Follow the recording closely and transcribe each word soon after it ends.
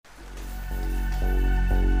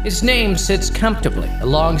His name sits comfortably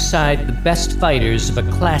alongside the best fighters of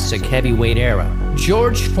a classic heavyweight era.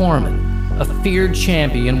 George Foreman, a feared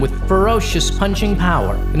champion with ferocious punching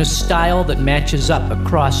power in a style that matches up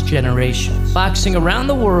across generations. Boxing around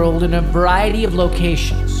the world in a variety of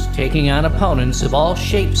locations, taking on opponents of all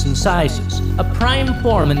shapes and sizes. A prime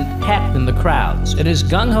Foreman packed in the crowds, and his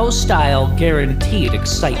gung-ho style guaranteed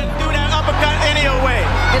excitement. Do that uppercut any way.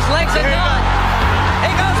 His legs are gone. He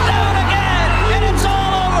goes down again, and it's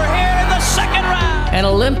all over here in the second round. An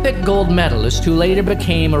Olympic gold medalist who later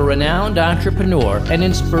became a renowned entrepreneur and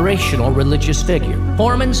inspirational religious figure,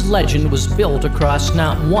 Foreman's legend was built across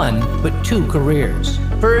not one, but two careers.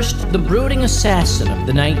 First, the brooding assassin of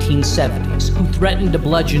the 1970s who threatened to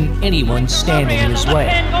bludgeon anyone standing in his way. Left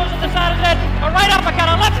hand goes to the side of his head, a right uppercut,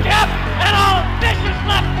 a left jab, and a vicious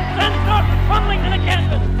left sends Norton crumbling to the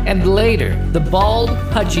canvas. And later, the bald,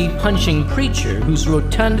 pudgy punching preacher whose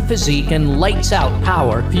rotund physique and lights-out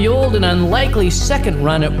power fueled an unlikely second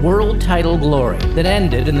run at world title glory that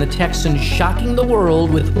ended in the Texan shocking the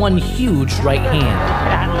world with one huge right hand.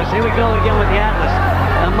 Atlas, here we go again with the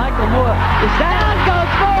Atlas. Michael Moore is down, goes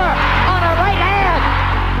Moore on a right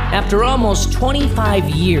hand. After almost 25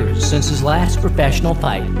 years since his last professional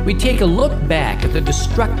fight, we take a look back at the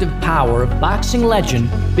destructive power of boxing legend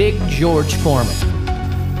Big George Foreman.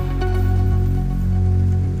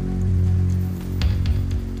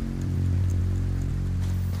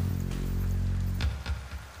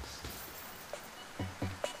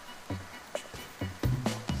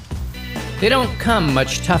 They don't come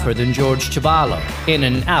much tougher than George Chuvalo, in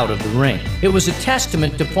and out of the ring. It was a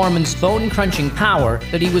testament to Foreman's bone-crunching power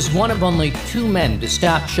that he was one of only two men to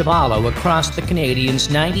stop Chuvalo across the Canadian's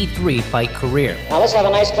 93-fight career. Now let's have a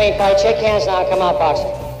nice clean fight. Shake hands now, come out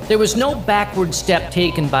boxing. There was no backward step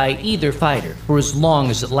taken by either fighter for as long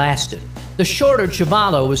as it lasted. The shorter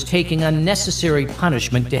Chuvalo was taking unnecessary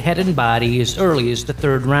punishment to head and body as early as the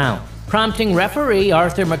third round, prompting referee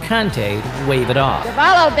Arthur Mercante to wave it off.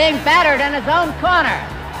 Chuvalo being battered in his own corner.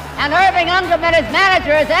 And Irving Ungerman, his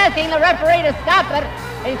manager, is asking the referee to stop it.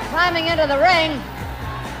 He's climbing into the ring.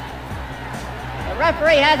 The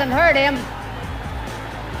referee hasn't heard him.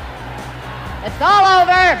 It's all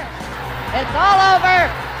over. It's all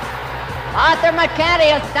over. Arthur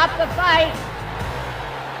Mercante has stopped the fight.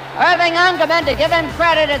 Irving Ungerman, to give him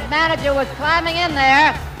credit, his manager was climbing in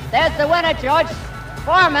there. There's the winner, George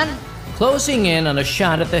Foreman. Closing in on a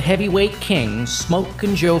shot at the heavyweight king, Smoke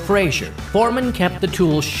and Joe Frazier, Foreman kept the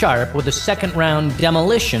tools sharp with a second-round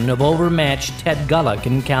demolition of overmatched Ted Gullick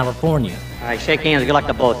in California. All right, shake hands. Good luck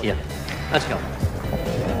to both of you. Let's go.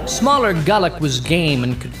 Smaller Gullick was game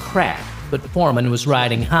and could crack, but Foreman was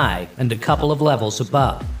riding high and a couple of levels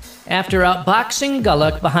above. After outboxing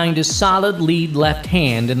Gullick behind his solid lead left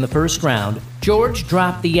hand in the first round, George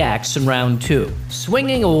dropped the axe in round two,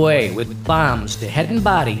 swinging away with bombs to head and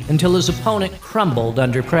body until his opponent crumbled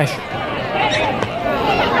under pressure. The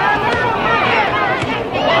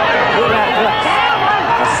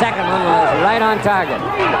second one was right on target.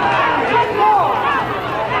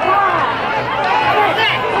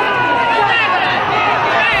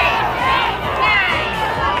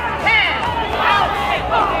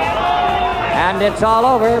 And it's all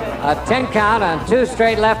over. A 10 count on two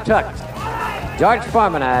straight left hooks. George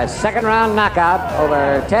Foreman, a second-round knockout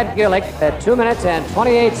over Ted Gullick at 2 minutes and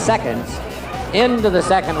 28 seconds into the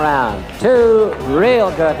second round. Two real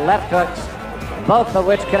good left hooks, both of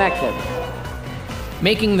which connected.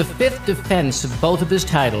 Making the fifth defense of both of his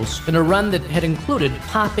titles in a run that had included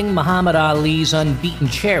popping Muhammad Ali's unbeaten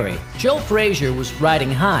cherry, Joe Frazier was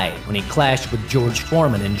riding high when he clashed with George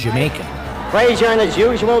Foreman in Jamaica. Frazier in his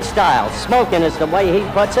usual style. Smoking is the way he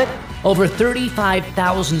puts it. Over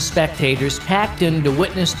 35,000 spectators packed in to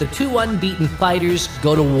witness the two unbeaten fighters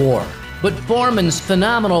go to war. But Foreman's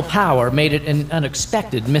phenomenal power made it an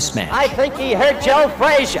unexpected mismatch. I think he hurt Joe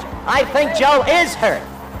Frazier. I think Joe is hurt.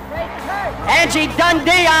 Angie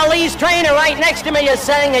Dundee, Ali's trainer, right next to me, is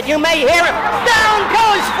saying it. You may hear him. Down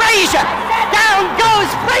goes Frazier! Down goes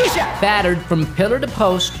Frazier! Battered from pillar to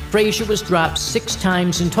post, Frazier was dropped 6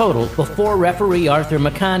 times in total before referee Arthur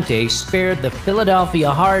Mercante spared the Philadelphia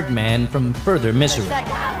hard man from further misery.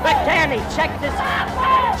 McCartney, check the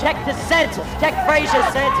senses. Check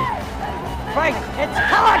Frazier's senses. It's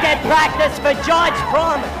target practice for George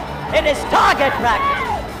Foreman. It is target practice.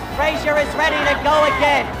 Frazier is ready to go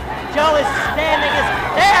again. Joe is standing.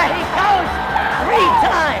 There he goes. 3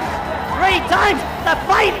 times. 3 times. The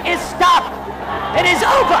fight is stopped. It is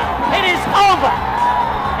over. It is over.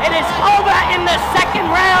 It is over in the second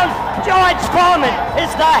round. George Foreman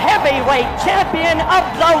is the heavyweight champion of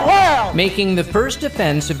the world. Making the first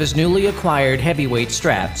defense of his newly acquired heavyweight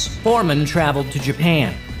straps, Foreman traveled to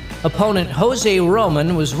Japan, Opponent Jose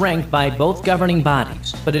Roman was ranked by both governing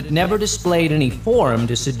bodies, but it never displayed any form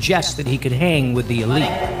to suggest that he could hang with the elite.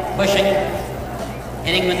 Pushing,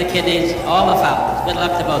 hitting with the kidneys, all the fouls. Good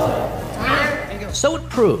luck to both of them. So it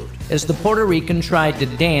proved, as the Puerto Rican tried to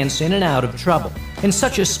dance in and out of trouble. In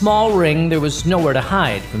such a small ring, there was nowhere to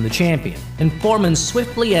hide from the champion, and Foreman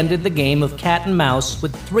swiftly ended the game of cat and mouse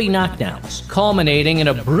with 3 knockdowns, culminating in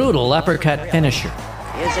a brutal uppercut finisher.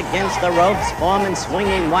 He is against the ropes, Foreman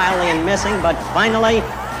swinging wildly and missing, but finally,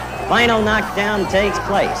 final knockdown takes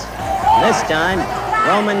place. This time,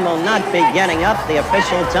 Roman will not be getting up. The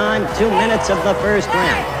official time, 2 minutes of the first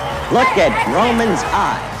round. Look at Roman's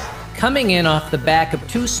eyes. Coming in off the back of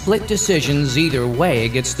 2 split decisions either way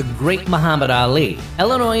against the great Muhammad Ali,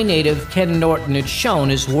 Illinois native Ken Norton had shown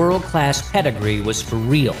his world-class pedigree was for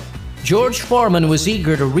real. George Foreman was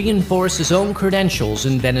eager to reinforce his own credentials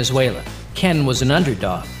in Venezuela. Ken was an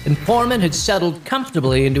underdog, and Foreman had settled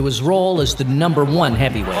comfortably into his role as the #1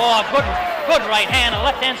 heavyweight. Oh, good right hand on the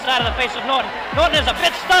left-hand side of the face of Norton. Norton is a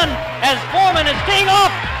bit stunned as Foreman is teeing off,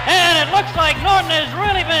 and it looks like Norton has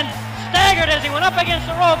really been staggered as he went up against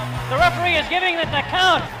the rope. The referee is giving it the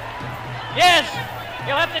count. Yes,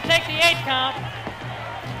 he'll have to take the 8 count.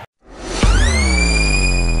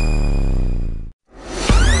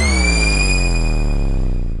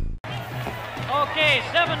 Okay,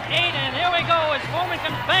 7-8, and here we go as Foreman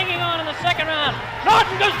comes banging on in the second round.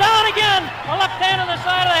 Norton goes down again. A left hand on the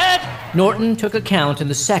side of the head. Norton took a count in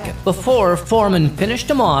the second, before Foreman finished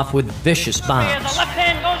him off with vicious As bombs. the left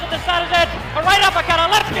hand goes to the side of his head, a right uppercut, a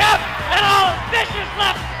left jab, and a vicious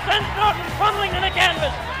left sends Norton crumbling to the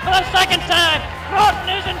canvas for the second time. Norton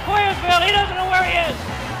is in Queersville. He doesn't know where he is.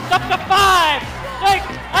 It's up to 5, 6.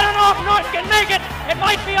 I don't know if Norton can make it. It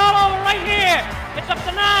might be all over right here. It's up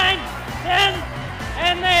to 9, 10,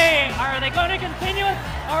 and are they going to continue it,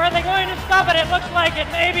 or are they going to stop it? It looks like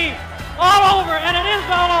it may be all over, and it is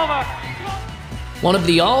all over. One of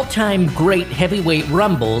the all-time great heavyweight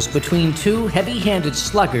rumbles between 2 heavy-handed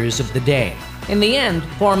sluggers of the day. In the end,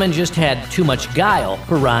 Foreman just had too much guile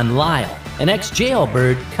for Ron Lyle, an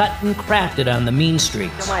ex-jailbird cut and crafted on the mean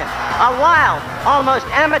streets. A wild, almost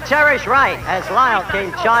amateurish right as Lyle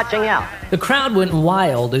came charging out. The crowd went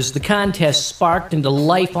wild as the contest sparked into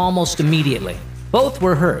life almost immediately. Both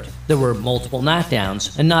were hurt. There were multiple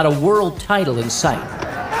knockdowns and not a world title in sight.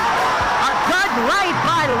 A good right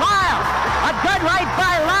by Lyle. A good right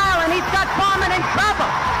by Lyle, and he's got Foreman in trouble.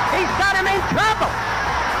 He's got him in trouble.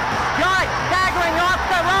 George staggering off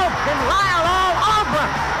the ropes, and Lyle all over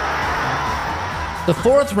him. The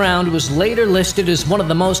 4th round was later listed as one of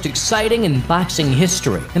the most exciting in boxing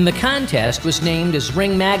history, and the contest was named as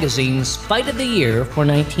Ring Magazine's Fight of the Year for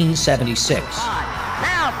 1976.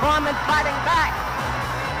 Now Foreman's fighting back.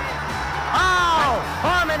 Oh,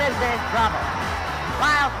 Foreman is in trouble.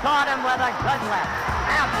 Lyle caught him with a good left.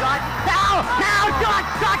 Now George, now George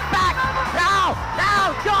struck back. Now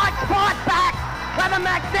George fought back with a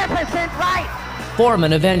magnificent right.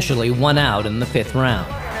 Foreman eventually won out in the 5th round.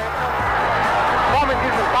 Foreman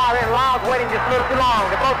using fire in. Lyle's waiting just a little too long.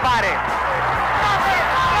 They're both fighting.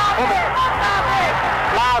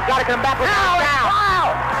 Lyle's got to come back with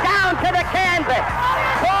Lyle down to the canvas.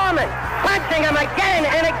 Foreman punching him again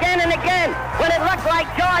and again and again when it looked like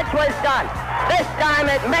George was done. This time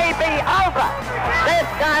it may be over. This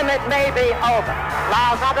time it may be over.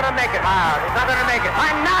 Lyle's not going to make it, Lyle. He's not going to make it. A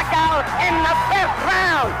knockout in the 5th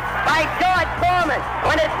round by George Foreman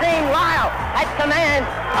when it seemed Lyle had command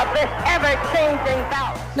of this ever-changing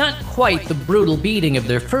bout. Not quite the brutal beating of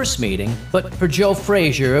their first meeting, but for Joe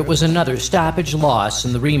Frazier it was another stoppage loss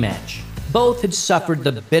in the rematch. Both had suffered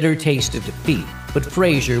the bitter taste of defeat, but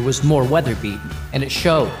Frazier was more weather-beaten, and it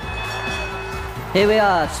showed. Here we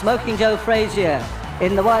are, Smoking Joe Frazier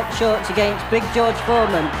in the white shorts against Big George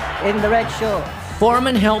Foreman in the red shorts.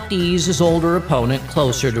 Foreman helped ease his older opponent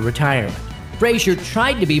closer to retirement. Frazier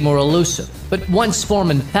tried to be more elusive, but once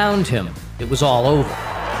Foreman found him, it was all over.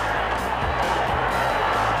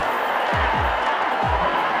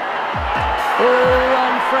 Oh,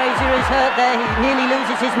 and Frazier is hurt there. He nearly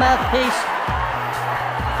loses his mouthpiece.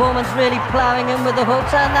 Foreman's really ploughing him with the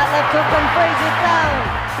hooks, and that left hook, and Frazier's down.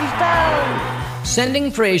 He's down. Sending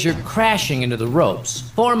Frazier crashing into the ropes,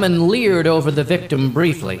 Foreman leered over the victim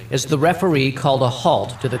briefly as the referee called a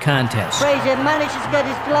halt to the contest. Frazier manages to get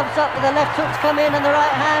his gloves up with the left hooks come in and the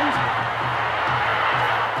right hand.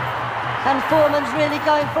 And Foreman's really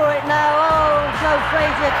going for it now. Oh, Joe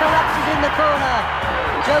Frazier collapses in the corner.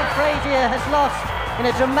 Joe Frazier has lost in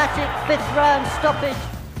a dramatic 5th round stoppage.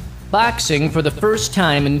 Boxing for the first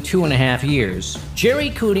time in 2.5 years, Jerry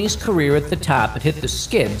Cooney's career at the top had hit the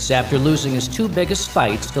skids after losing his two biggest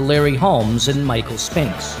fights to Larry Holmes and Michael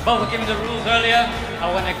Spinks. Both were given the rules earlier. I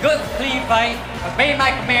want a good, clean fight. Obey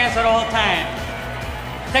my commands at all times.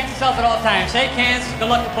 Protect yourself at all times. Shake hands. Good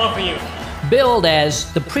luck to both of you. Billed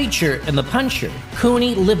as the preacher and the puncher,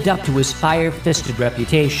 Cooney lived up to his fire-fisted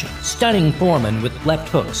reputation, stunning Foreman with left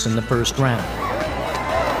hooks in the first round.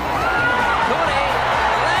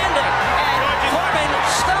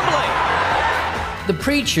 The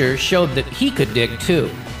preacher showed that he could dig too.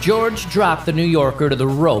 George dropped the New Yorker to the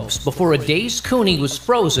ropes before a dazed Cooney was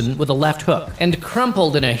frozen with a left hook and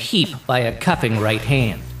crumpled in a heap by a cuffing right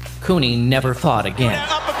hand. Cooney never fought again.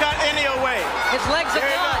 Uppercut any away. His legs are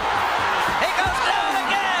gone. He goes down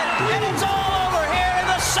again, and it's all over here in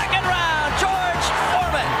the second round. George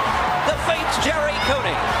Foreman defeats Jerry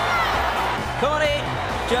Cooney. Cooney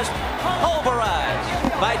just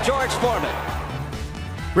pulverized by George Foreman.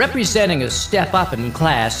 Representing a step up in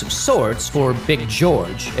class of sorts for Big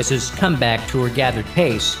George as his comeback tour gathered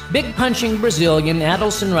pace, big punching Brazilian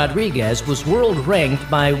Adilson Rodriguez was world ranked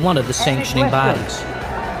by one of the sanctioning bodies.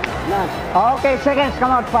 Okay, seconds,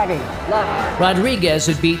 come out fighting. Rodriguez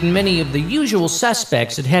had beaten many of the usual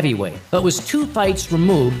suspects at heavyweight, but was 2 fights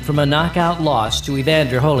removed from a knockout loss to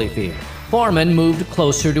Evander Holyfield. Foreman moved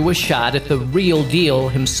closer to a shot at the real deal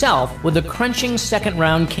himself with a crunching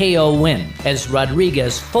second-round KO win as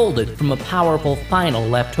Rodriguez folded from a powerful final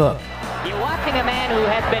left hook. You're watching a man who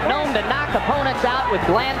has been known to knock opponents out with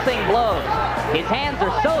glancing blows. His hands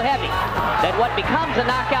are so heavy that what becomes a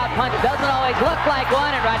knockout punch doesn't always look like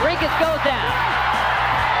one, and Rodriguez goes down.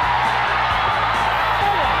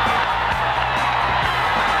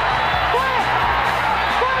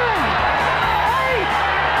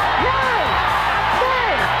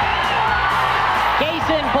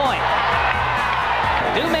 In point.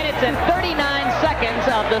 2 minutes and 39 seconds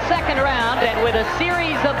of the second round, and with a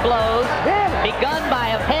series of blows begun by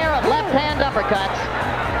a pair of left-hand uppercuts,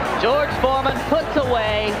 George Foreman puts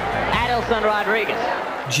away Adilson Rodriguez.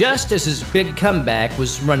 Just as his big comeback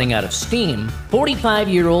was running out of steam,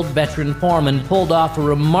 45-year-old veteran Foreman pulled off a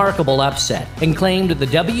remarkable upset and claimed the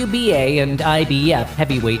WBA and IBF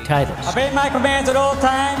heavyweight titles. Obey my commands at all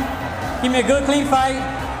times. Give me a good, clean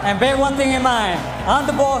fight. And bear one thing in mind, I'm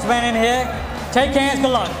the boss man in here. Take hands, good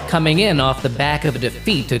luck. Coming in off the back of a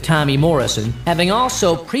defeat to Tommy Morrison, having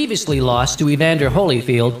also previously lost to Evander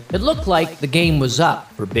Holyfield, it looked like the game was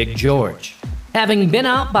up for Big George. Having been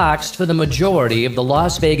outboxed for the majority of the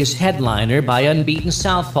Las Vegas headliner by unbeaten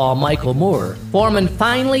southpaw Michael Moore, Foreman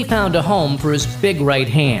finally found a home for his big right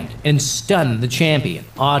hand and stunned the champion,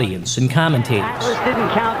 audience, and commentators. Atlas didn't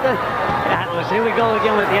count the Atlas. Here we go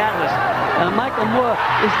again with the Atlas. Michael Moore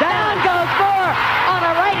is down. Goes Moore on a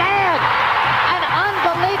right hand. An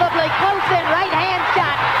unbelievably close-in right hand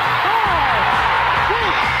shot. 4, 6,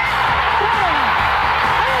 7,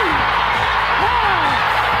 8,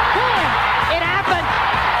 9, 10. It happened.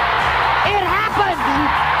 It happened.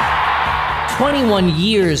 21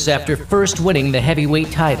 years after first winning the heavyweight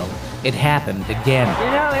title, it happened again. You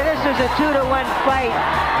know, this was a 2-1 fight.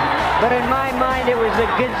 But in my mind, it was a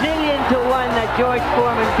gazillion to 1 that George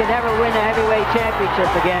Foreman could never win a heavyweight championship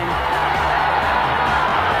again.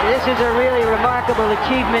 This is a really remarkable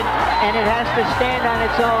achievement, and it has to stand on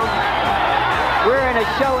its own. We're in a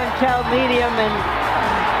show and tell medium, and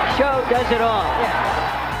show does it all. Yeah.